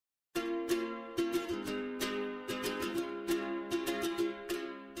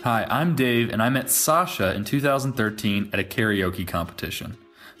Hi, I'm Dave, and I met Sasha in 2013 at a karaoke competition.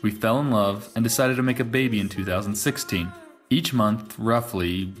 We fell in love and decided to make a baby in 2016. Each month,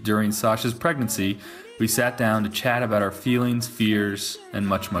 roughly, during Sasha's pregnancy, we sat down to chat about our feelings, fears, and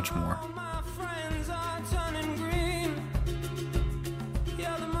much, much more.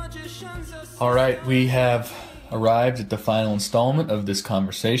 All right, we have arrived at the final installment of this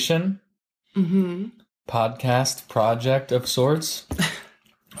conversation. Podcast project of sorts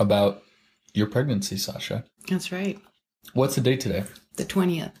about your pregnancy, Sasha. That's right. What's the date today? The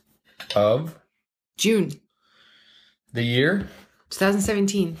 20th. Of? June. The year?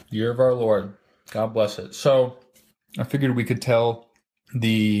 2017. Year of our Lord. God bless it. So, I figured we could tell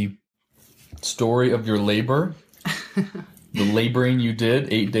the story of your labor. The laboring you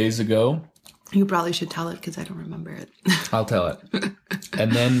did 8 days ago. You probably should tell it because I don't remember it. I'll tell it.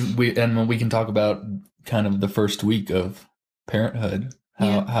 And then we can talk about kind of the first week of parenthood.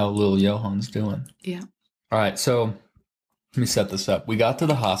 How little Johan's doing. Yeah. All right, so let me set this up. We got to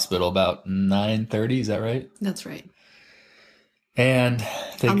the hospital about 9:30, is that right? That's right. And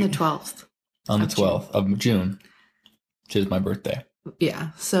on the 12th. On the 12th of June, which is my birthday.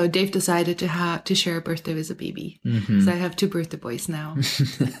 Yeah. So Dave decided to share a birthday with a baby. So I have 2 birthday boys now.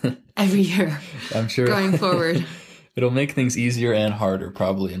 Every year. I'm sure. Going forward. It'll make things easier and harder,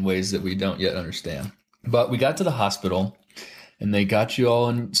 probably, in ways that we don't yet understand. But we got to the hospital, and they got you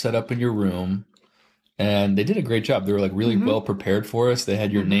all set up in your room, and they did a great job. They were like really well prepared for us. They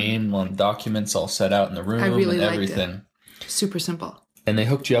had your name on documents all set out in the room. I really and liked everything. It. Super simple. And they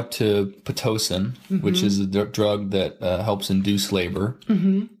hooked you up to Pitocin, which is a drug that helps induce labor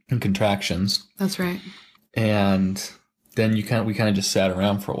and contractions. That's right. And then we kind of just sat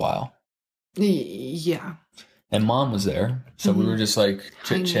around for a while. Yeah. And Mom was there, so we were just like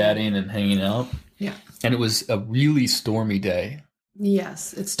chit-chatting and hanging out. Yeah. And it was a really stormy day.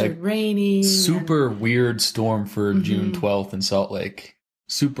 Yes, it started raining. Super weird storm for June 12th in Salt Lake.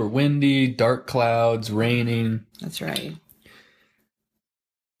 Super windy, dark clouds, raining. That's right.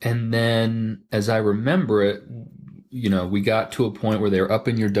 And then, as I remember it, we got to a point where they were up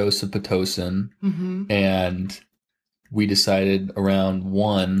in your dose of Pitocin, and we decided around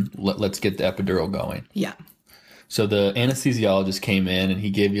 1, let's get the epidural going. Yeah. So the anesthesiologist came in, and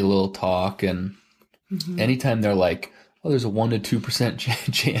he gave you a little talk, and anytime they're like, oh, there's a 1% to 2%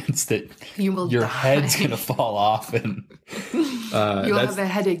 chance that your head's going to fall off, and you'll have a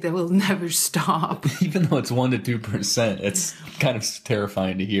headache that will never stop. Even though it's 1% to 2%, it's kind of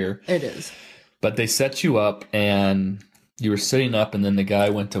terrifying to hear. It is. But they set you up, and you were sitting up, and then the guy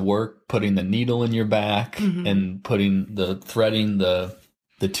went to work putting the needle in your back and threading the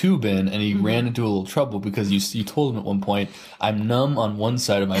tube in, and he ran into a little trouble because you told him at one point, I'm numb on one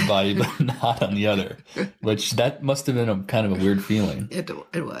side of my body, but not on the other, which that must have been a kind of a weird feeling. It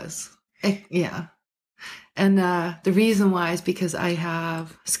was. Yeah. And the reason why is because I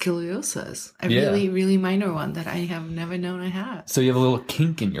have scoliosis, a really, really minor one that I have never known I had. So you have a little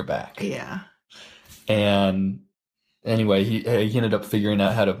kink in your back. Yeah. And anyway, he ended up figuring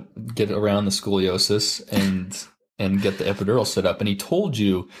out how to get around the scoliosis and get the epidural set up. And he told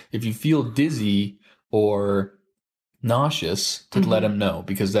you if you feel dizzy or nauseous to let him know,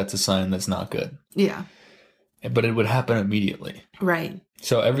 because that's a sign that's not good. Yeah. But it would happen immediately. Right.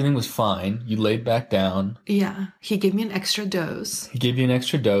 So everything was fine. You laid back down. Yeah. He gave me an extra dose. He gave you an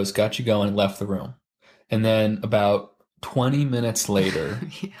extra dose, got you going, and left the room. And then about 20 minutes later,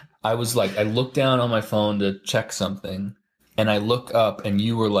 I looked down on my phone to check something, and I look up, and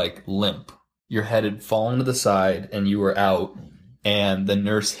you were like limp. Your head had fallen to the side, and you were out, and the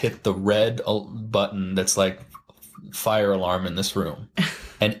nurse hit the red button that's like fire alarm in this room.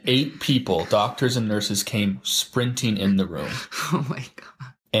 And 8 people, doctors and nurses, came sprinting in the room. Oh, my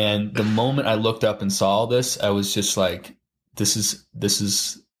God. And the moment I looked up and saw this, I was just like, this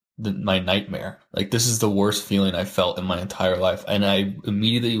is my nightmare. Like, this is the worst feeling I felt in my entire life. And I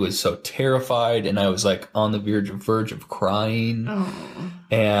immediately was so terrified, and I was like on the verge of crying. Oh.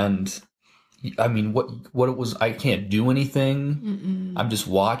 And I mean, what it was, I can't do anything. I'm just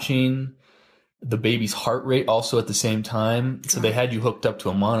watching the baby's heart rate also at the same time. So they had you hooked up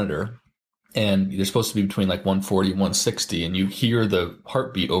to a monitor, and they're supposed to be between like 140 and 160, and you hear the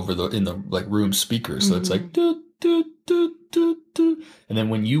heartbeat in the like room speakers. So it's like doot, doot, doot, doot, doot. And then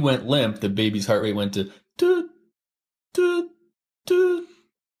when you went limp, the baby's heart rate went to doot, doot, doot,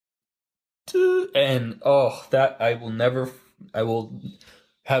 doot. And I will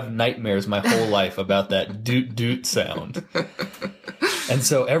have nightmares my whole life about that doot doot sound. And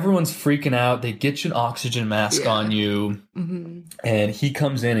so everyone's freaking out. They get you an oxygen mask on you. And he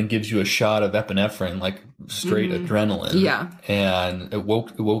comes in and gives you a shot of epinephrine, like straight adrenaline. Yeah. And it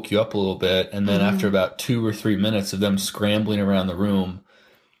woke you up a little bit. And then after about 2 or 3 minutes of them scrambling around the room,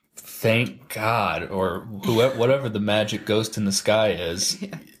 thank God, or whatever the magic ghost in the sky is,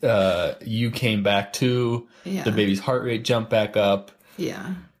 you came back to. Yeah. The baby's heart rate jumped back up.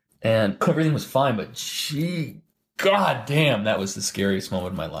 Yeah. And everything was fine, but God damn, that was the scariest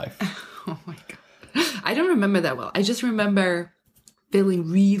moment of my life. Oh my God. I don't remember that well. I just remember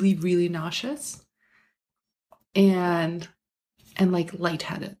feeling really, really nauseous and like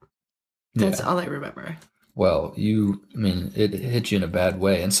lightheaded. That's all I remember. Well, it hit you in a bad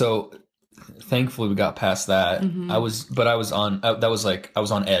way. And so thankfully we got past that. I was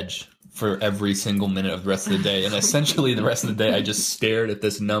on edge for every single minute of the rest of the day. And essentially the rest of the day, I just stared at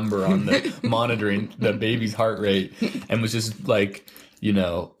this number on the monitoring the baby's heart rate and was just like,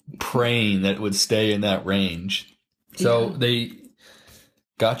 praying that it would stay in that range. So they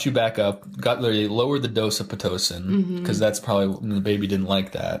got you back up, they lowered the dose of Pitocin because that's probably, the baby didn't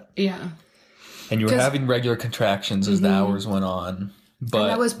like that. Yeah. And you were having regular contractions as the hours went on. But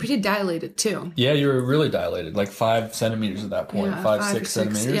and I was pretty dilated too. Yeah, you were really dilated, like 5 centimeters at that point, 5-6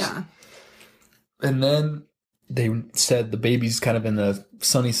 centimeters. Yeah. And then they said the baby's kind of in the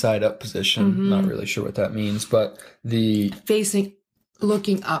sunny side up position. Not really sure what that means, but facing,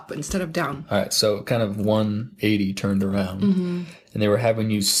 looking up instead of down. All right, so kind of 180 turned around. And they were having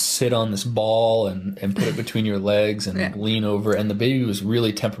you sit on this ball and put it between your legs and lean over. And the baby was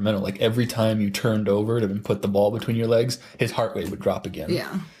really temperamental. Like every time you turned over to put the ball between your legs, his heart rate would drop again.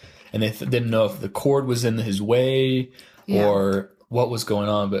 Yeah. And they didn't know if the cord was in his way or what was going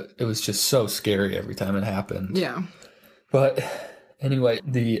on, but it was just so scary every time it happened. Yeah. But anyway,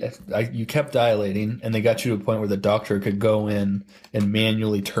 you kept dilating, and they got you to a point where the doctor could go in and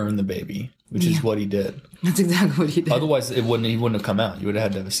manually turn the baby, which is what he did. That's exactly what he did. Otherwise, he wouldn't have come out. You would have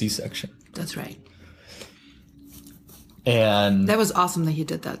had to have a C-section. That's right. And that was awesome that he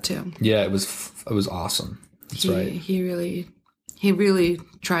did that too. Yeah, it was awesome. That's right. He really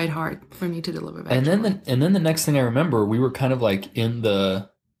tried hard for me to deliver back. And then the next thing I remember, we were kind of like in the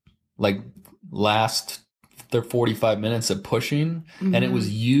last 45 minutes of pushing, and it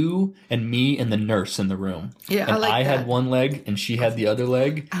was you and me and the nurse in the room. Yeah, and I had one leg and she had the other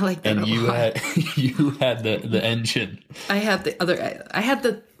leg. I like that. And you had the engine. I had the other. I had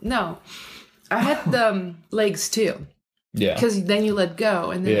the legs too. Yeah. Because then you let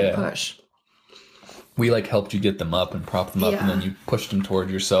go and then you push. We helped you get them up and prop them up, and then you pushed them toward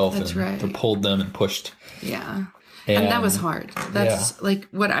yourself. That's right. Or pulled them and pushed. Yeah. And that was hard. That's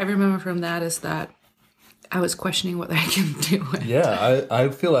what I remember from that is that I was questioning whether I can do it. Yeah, I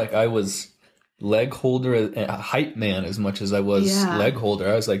feel like I was leg holder, a hype man as much as I was leg holder.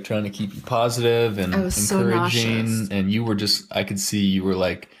 I was trying to keep you positive and encouraging, so and you were I could see you were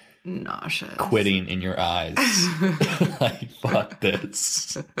nauseous, quitting in your eyes. Fuck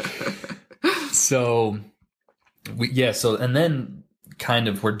this. So and then kind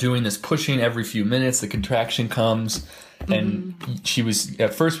of we're doing this pushing every few minutes. The contraction comes. And she was,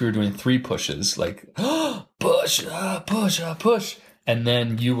 at first we were doing 3 pushes, push, push. And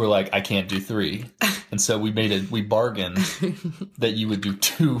then you were like, I can't do 3. And so we bargained that you would do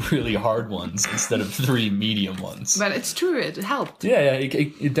 2 really hard ones instead of 3 medium ones. But it's true, it helped. Yeah,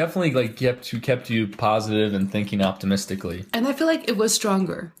 it definitely kept you positive and thinking optimistically. And I feel like it was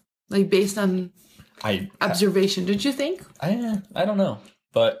stronger, based on observation. Did you think? I don't know.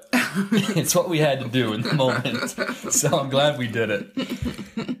 But it's what we had to do in the moment. So I'm glad we did it.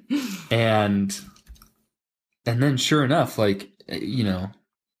 And then sure enough, when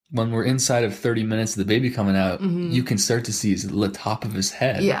we're inside of 30 minutes of the baby coming out, you can start to see the top of his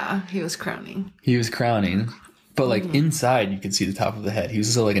head. Yeah, he was crowning. But inside you could see the top of the head. He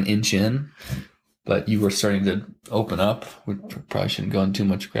was still an inch in. But you were starting to open up. We probably shouldn't go into too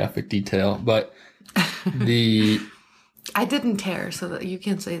much graphic detail. But I didn't tear, so that you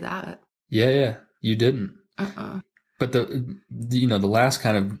can say that. Yeah, you didn't. But the last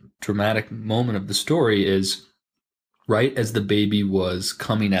kind of dramatic moment of the story is right as the baby was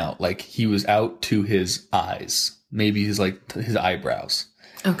coming out, he was out to his eyes, maybe his eyebrows.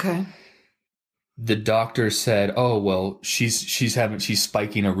 Okay. The doctor said, "Oh well, she's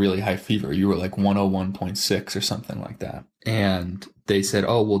spiking a really high fever. You were 101.6 or something like that." And they said,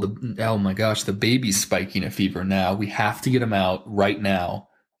 "Oh well, oh my gosh, the baby's spiking a fever now. We have to get him out right now,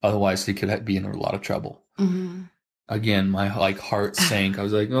 otherwise he could be in a lot of trouble." Again, my heart sank. I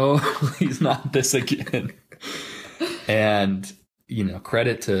was like, "Oh, please not this again." And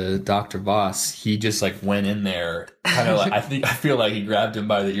credit to Dr. Voss. He just like went in there, kind of like I feel like he grabbed him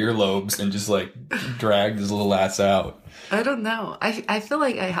by the earlobes and just like dragged his little ass out. I don't know. I feel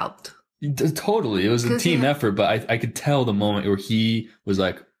like I helped. Totally, it was a team effort, but I could tell the moment where he was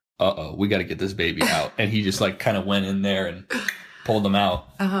like, "Uh-oh, we got to get this baby out," and he just like kind of went in there and pulled them out.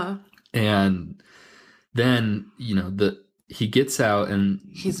 And then he gets out and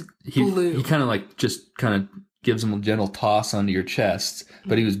he's blue. He kind of like just kind of gives him a gentle toss onto your chest,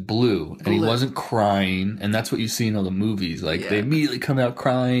 but he was blue and he wasn't crying. And that's what you see in all the movies. Like they immediately come out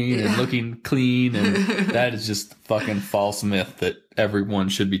crying and looking clean. And that is just fucking false myth that everyone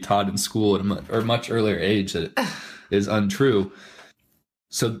should be taught in school at a much earlier age that is untrue.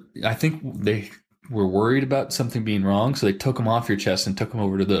 So I think they were worried about something being wrong. So they took him off your chest and took him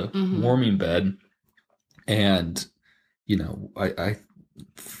over to the warming bed. And, I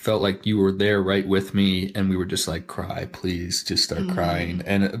felt like you were there right with me, and we were just like, cry, please, just start crying.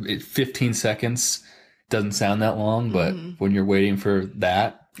 And 15 seconds doesn't sound that long, but when you're waiting for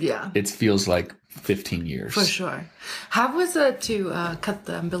that, it feels like 15 years. For sure. How was it to cut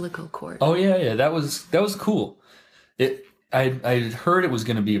the umbilical cord? Oh, yeah. That was cool. I heard it was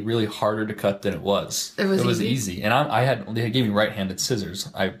going to be really harder to cut than it was. It was easy. And they gave me right-handed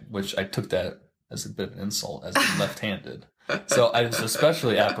scissors, which I took that as a bit of an insult as I'm left-handed. So I was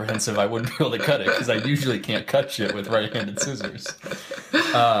especially apprehensive I wouldn't be able to cut it because I usually can't cut shit with right-handed scissors.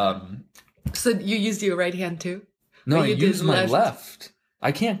 So you used your right hand too? No, I used my left.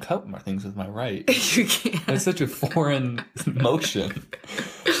 I can't cut my things with my right. You can't. It's such a foreign motion.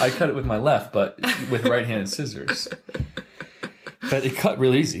 I cut it with my left, but with right-handed scissors. But it cut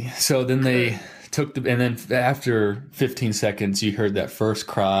real easy. So then they and then after 15 seconds, you heard that first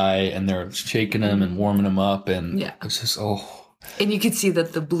cry, and they're shaking him and warming him up, and it was just, And you could see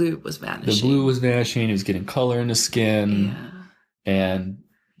that the blue was vanishing. The blue was vanishing. He was getting color in his skin, and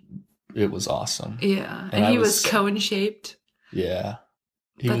it was awesome. Yeah, and he was cone-shaped. Yeah,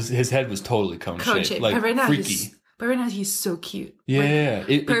 his head was totally cone-shaped, like freaky. But right now he's so cute. Yeah,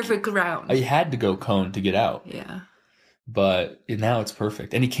 perfect round. I had to go cone to get out. Yeah. But now it's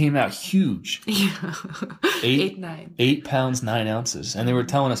perfect. And he came out huge. Yeah. 8 pounds, 9 ounces. And they were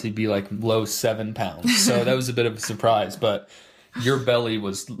telling us he'd be like low 7 pounds. So that was a bit of a surprise. But your belly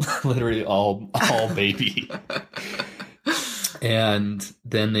was literally all baby. And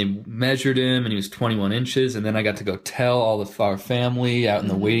then they measured him, and he was 21 inches. And then I got to go tell all of our family out in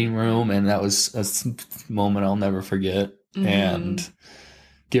the waiting room. And that was a moment I'll never forget. And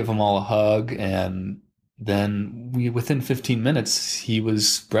give them all a hug. And then within 15 minutes, he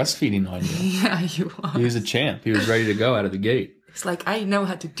was breastfeeding on you. Yeah, he was. He was a champ. He was ready to go out of the gate. It's like, I know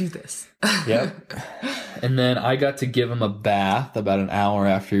how to do this. Yep. And then I got to give him a bath about an hour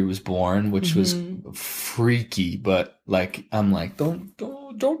after he was born, which was freaky. But I'm like, don't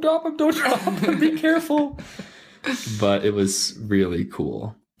drop him, don't drop him, be careful. But it was really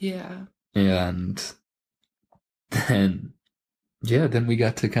cool. Yeah. And then we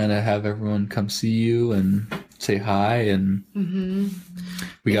got to kind of have everyone come see you and say hi, and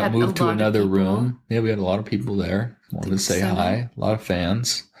we got moved to another room. Yeah, we had a lot of people there. Wanted to say hi. A lot of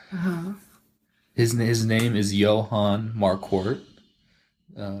fans. His name is Johann Marquardt.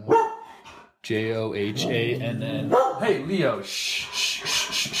 Johannn. Hey, Leo.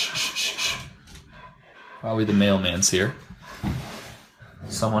 Shh. Probably the mailman's here.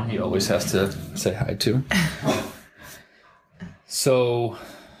 Someone he always has to say hi to. So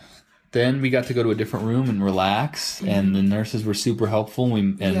then we got to go to a different room and relax, and the nurses were super helpful.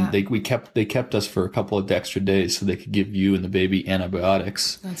 They kept us for a couple of extra days so they could give you and the baby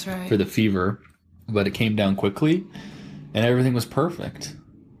antibiotics. That's right. For the fever, but it came down quickly, and everything was perfect.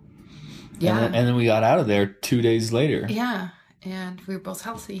 Yeah, and then we got out of there 2 days later. Yeah, and we were both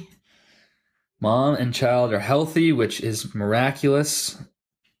healthy. Mom and child are healthy, which is miraculous.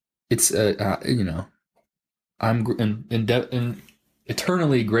 It's I'm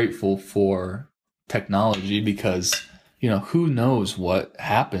eternally grateful for technology because, who knows what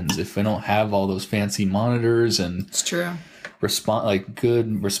happens if we don't have all those fancy monitors and it's true.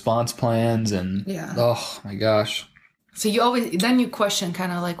 Good response plans and oh my gosh. So you question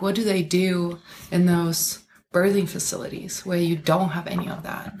kind of like, what do they do in those birthing facilities where you don't have any of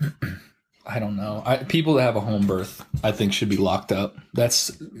that? I don't know. People that have a home birth, I think, should be locked up.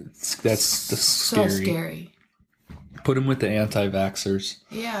 That's so scary. Put him with the anti-vaxxers.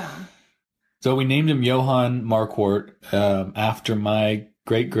 Yeah. So we named him Johann Marquardt after my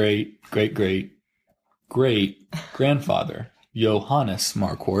great-great-great-great-grandfather, Johannes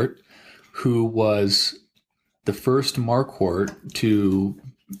Marquardt, who was the first Marquardt to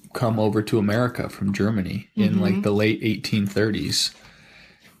come over to America from Germany in like the late 1830s.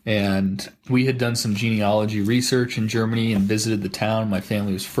 And we had done some genealogy research in Germany and visited the town my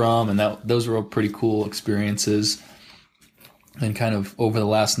family was from. And those were all pretty cool experiences. And kind of over the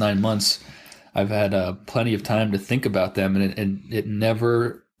last 9 months, I've had plenty of time to think about them. And it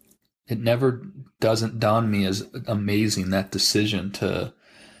never doesn't dawn me as amazing, that decision to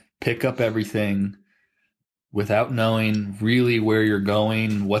pick up everything without knowing really where you're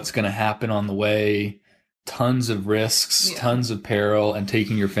going, what's going to happen on the way, tons of risks, tons of peril, and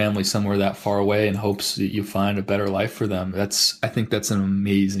taking your family somewhere that far away in hopes that you find a better life for them. I think that's an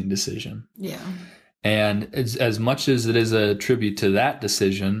amazing decision. Yeah. And as much as it is a tribute to that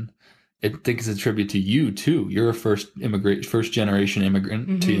decision, I think it's a tribute to you too. You're a first generation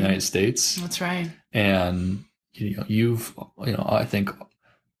immigrant to the United States. That's right. And I think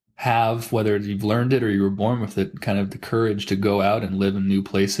whether you've learned it or you were born with it, kind of the courage to go out and live in new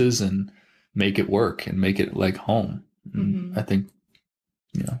places and make it work and make it like home. I think,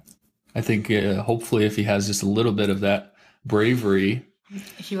 hopefully if he has just a little bit of that bravery,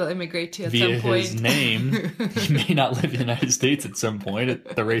 he will immigrate to at via some point. His name, he may not live in the United States at some point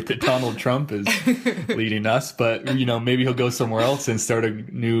at the rate that Donald Trump is leading us, but maybe he'll go somewhere else and start a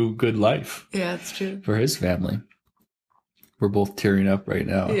new good life. Yeah, that's true. For his family. We're both tearing up right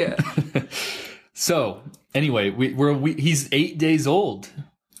now. Yeah. So anyway, he's 8 days old.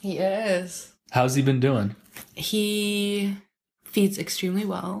 He is. How's he been doing? He feeds extremely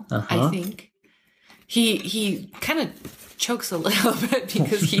well, I think. He kind of chokes a little bit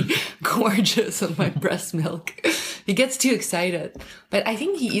because he gorges on my breast milk. He gets too excited. But I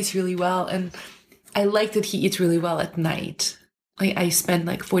think he eats really well, and I like that he eats really well at night. Like I spend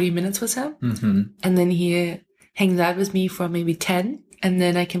like 40 minutes with him, and then he hangs out with me for maybe 10, and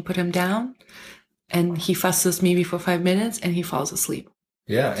then I can put him down, and he fusses maybe for 5 minutes, and he falls asleep.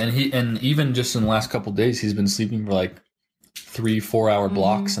 Yeah, and even just in the last couple of days, he's been sleeping for like 3-4 hour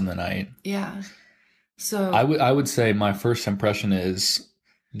blocks in the night. Yeah. So I would say my first impression is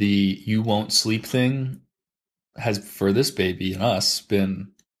the you won't sleep thing has, for this baby and us,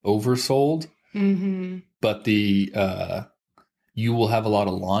 been oversold. But the you will have a lot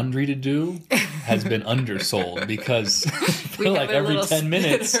of laundry to do has been undersold, because I feel like every 10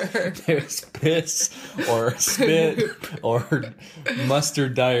 minutes there's piss or spit or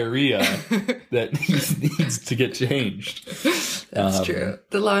mustard diarrhea that needs to get changed. That's true.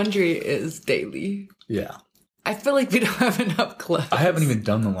 The laundry is daily. Yeah. I feel like we don't have enough clothes. I haven't even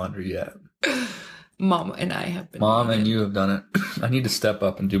done the laundry yet. Mom and I have been. Mom and you have done it. I need to step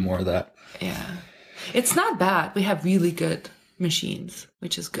up and do more of that. Yeah. It's not bad. We have really good machines,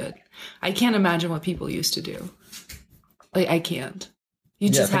 which is good. I can't imagine what people used to do. Like, I can't. You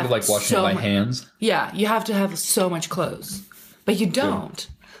just have like washing it by hands. Yeah, you have to have so much clothes, but you don't.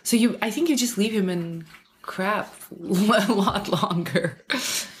 So I think you just leave him in crap a lot longer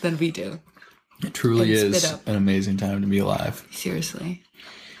than we do. It truly is an amazing time to be alive. Seriously,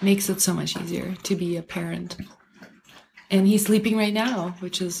 makes it so much easier to be a parent. And he's sleeping right now,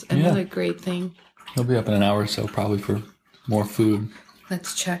 which is another great thing. He'll be up in an hour or so, probably for more food.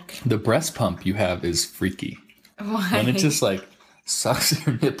 Let's check. The breast pump you have is freaky. Why? When it just like sucks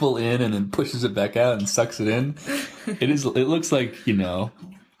your nipple in and then pushes it back out and sucks it in. It looks like,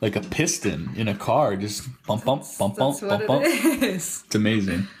 like a piston in a car, just bump, bump, bump, bump, bump, bump. It's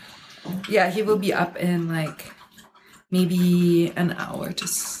amazing. Yeah, he will be up in like maybe an hour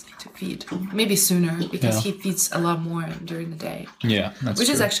just to feed. Maybe sooner, because he feeds a lot more during the day. Yeah, which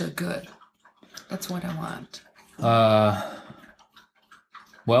is actually good. That's what I want.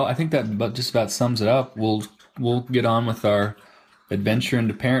 Well, I think that just about sums it up. We'll get on with our adventure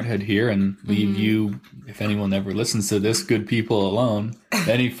into parenthood here and leave you, if anyone ever listens to this, good people alone.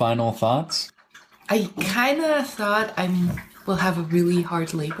 Any final thoughts? I kind of thought I will have a really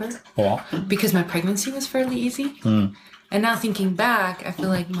hard labor. Yeah. Because my pregnancy was fairly easy. And now thinking back, I feel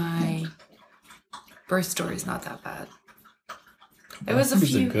like my birth story is not that bad. It was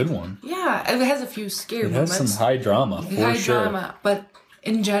a good one. Yeah, it has a few scary moments. It has some high drama, for sure. But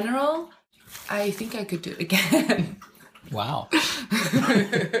in general, I think I could do it again. Wow.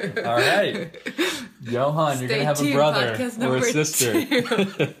 All right. Johan, you're going to have a brother or a sister.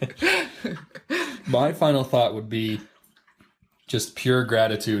 My final thought would be just pure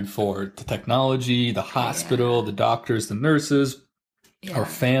gratitude for the technology, the hospital, the doctors, the nurses, our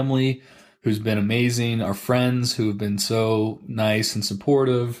family, who's been amazing, our friends who have been so nice and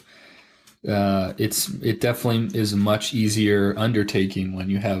supportive. It definitely is a much easier undertaking when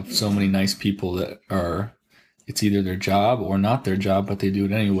you have so many nice people that are, it's either their job or not their job, but they do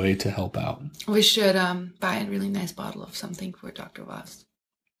it anyway to help out. We should buy a really nice bottle of something for Dr. Voss.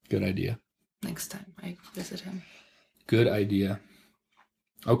 Good idea. Next time I visit him. Good idea.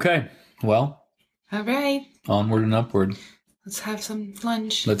 Okay. Well. All right. Onward and upward. Let's have some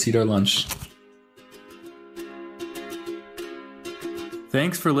lunch. Let's eat our lunch.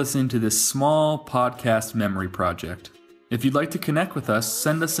 Thanks for listening to this small podcast memory project. If you'd like to connect with us,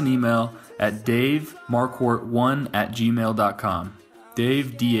 send us an email at davemarquardt1@gmail.com.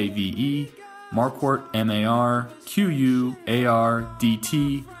 Dave, D-A-V-E, Marquardt, M-A-R-Q-U-A-R-D-T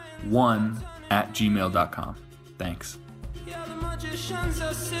 1@gmail.com. Thanks. Yeah, the magician's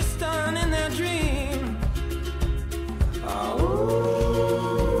assistant in their dream. Oh.